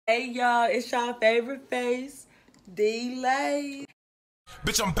Hey y'all, it's y'all favorite face, D-Lay.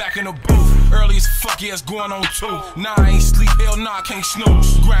 Bitch, I'm back in the booth. Early as fuck, yeah, it's going on too. Nah, I ain't sleep, hell nah, I can't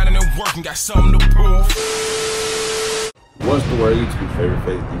snooze. Grinding and working, got something to prove. What's the word, YouTube favorite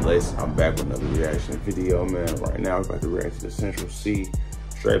face, D-Lay? I'm back with another reaction video, man. Right now, I'm about to react to the Central C.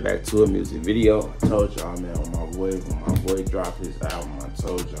 Straight back to a music video. I told y'all, man, when my boy dropped his album, I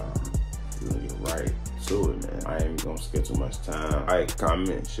told y'all, we're gonna get right to it, man. I ain't even gonna skip too much time. Like,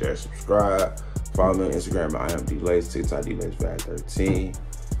 comment, share, subscribe. Follow me on Instagram at IamD-Lays, TikTok D-Lays13.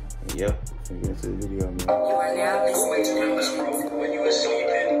 And yep, let's get into the video, man. You are now listening to When you were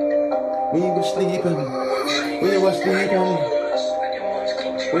sleeping. When you were sleeping. When you were sleeping.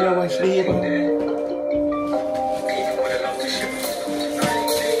 When you were sleeping.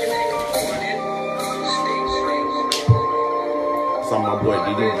 Saw my boy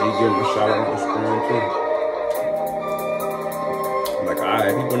DDG give him a shout out on Instagram too. I'm like,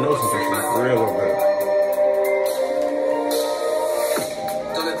 alright, people know some shit for real over there.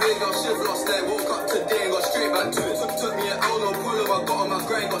 Done a big old shift last night, woke up today and got straight back to it. Took me an hour, no problem, I got on my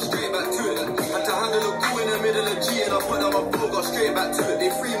grind, got straight back to it. Had to handle a coup in the middle of G and I put on my bro, got straight back to it.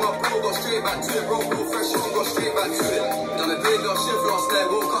 They free my bro, got straight back to it. Bro, fresh on, got straight back to it. Done a big old shift last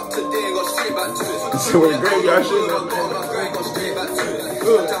night, woke up today and got straight back to it. So we're great, y'all shit. I got on my grind, got straight back to it.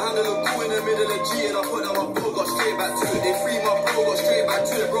 Had to handle a coup in the middle of G and I put on my bro, got straight back to it. They free my bro, got straight back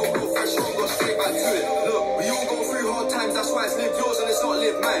to it. Bro, fresh on, got straight back to it. Look, we all go through hard times, that's why it's live yours and it's not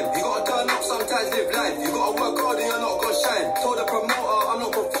live mine. You gotta turn up, sometimes live life. You gotta work hard and you're not gonna shine. Told the promoter I'm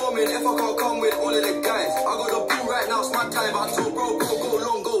not performing if I can't come with all of the guys. I got the ball right now, it's my time. I told bro, go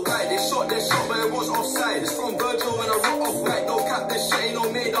long, go wide. They shot, but it was offside. It's from Virgil when I rock off right. No cap, this shit ain't no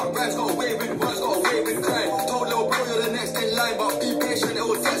made up rhymes. Got away with words, got away with crime. Told little bro you're the next in line, but be patient, it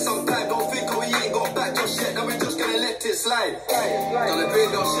will take some time. Don't think we ain't got back just yet, now we just gonna let it slide. Done a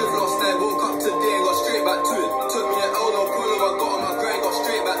big old shift last night, woke up today and got straight back to it. Took me an hour, no problem, I got on my grind, got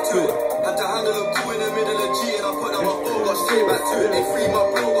straight back to it. Had to handle a coup in the middle of G and I put on my phone, got straight back to it. They free my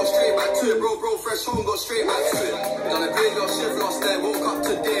bro, got straight back to it. Bro, fresh home, got straight back to it. Done a big old shift last night, woke up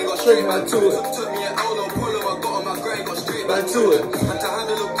today and got straight back to it. Took me an hour, no problem, I got on my grind, got straight back to it. Had to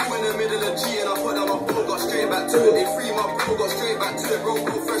handle a coup in the middle of G and I put on my phone, got straight back to it. They free my bro, got straight back to it. Bro,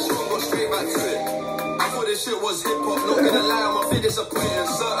 fresh home, got straight back to it. I thought this shit was hip hop, not gonna lie, I'm a bit disappointed.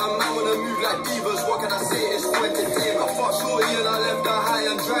 Certain man wanna move like divas, what can I say, it's for entertainment. I fucked shorty and I left her high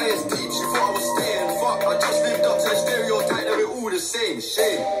and dry as deep, she thought I was staying. Fuck, I just lived up to the stereotype that we're all the same,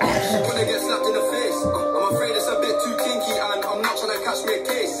 shame. She wanna get slapped in the face, I'm afraid it's a bit too kinky and I'm not trying to catch me a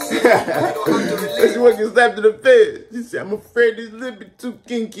case. She wanna get slapped in the face. She said, I'm afraid it's a little bit too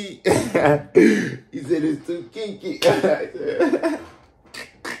kinky. He said it's too kinky.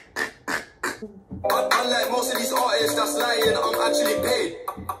 Unlike most of these artists that's lying, I'm actually paid.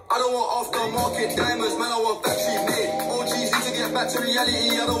 I don't want aftermarket diamonds, man, I want factory made. OGs need to get back to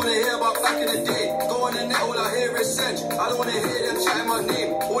reality, I don't want to hear about back in the day. Go on the net, all I hear is Sench. I don't want to hear them chatting my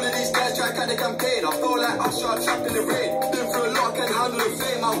name. All of these guys try to the campaign. I feel like Usher, I'm trapped in the rain. Been through a lot, can handle the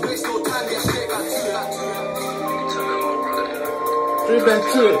fame. I waste no time, get straight back to it. Straight back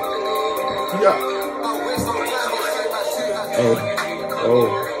to it. Yeah. I waste no time, get straight back to it.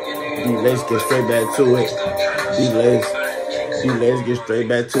 Oh. D-Lays get straight back to it. D-Lays get straight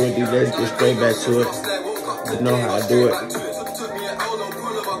back to it. D-Lays get straight back to it. You know how I do it. Took me an hour, no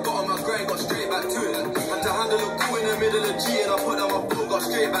problem, I got on my grind, got straight back to it. Had to handle a coup in the middle of G and I put on my bro, got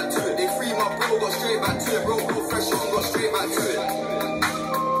straight back to it. They free my bro, got straight back to it. Bro, fresh on, got straight back to it.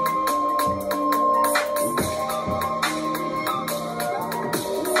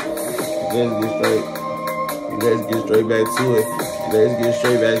 Let's get straight back to it. Let's get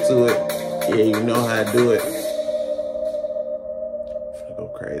straight back to it. Yeah, you know how I do it. I'm finna go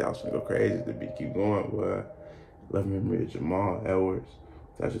crazy. I was finna go crazy to keep going, but love memory of Jamal Edwards.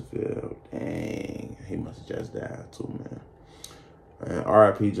 Touchfield. Dang, he must have just died too, man. And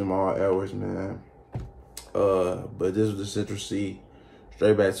R.I.P. Jamal Edwards, man. But this was the Central C.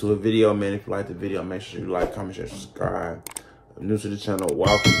 Straight back to a video, man. If you like the video, make sure you like, comment, share, subscribe. New to the channel,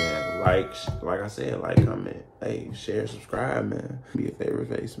 welcome, man. Like I said, like, comment, hey, share, subscribe, man. Be a favorite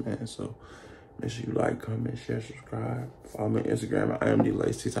face, man. So make sure you like, comment, share, subscribe. Follow me on Instagram at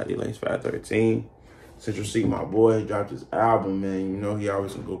IamD-Lays, TikTok D-Lays513. Central C, my boy, dropped his album, man. You know he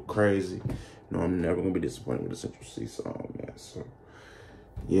always gonna go crazy. You know I'm never gonna be disappointed with the Central C song, man. So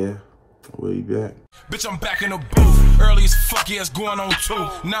yeah, we'll be back. Bitch, I'm back in the booth. Early as fuck, yeah, it's going on too.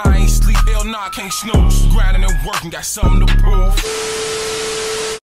 Nah, I ain't sleep, hell nah, I can't snooze. Grinding and working, got something to prove.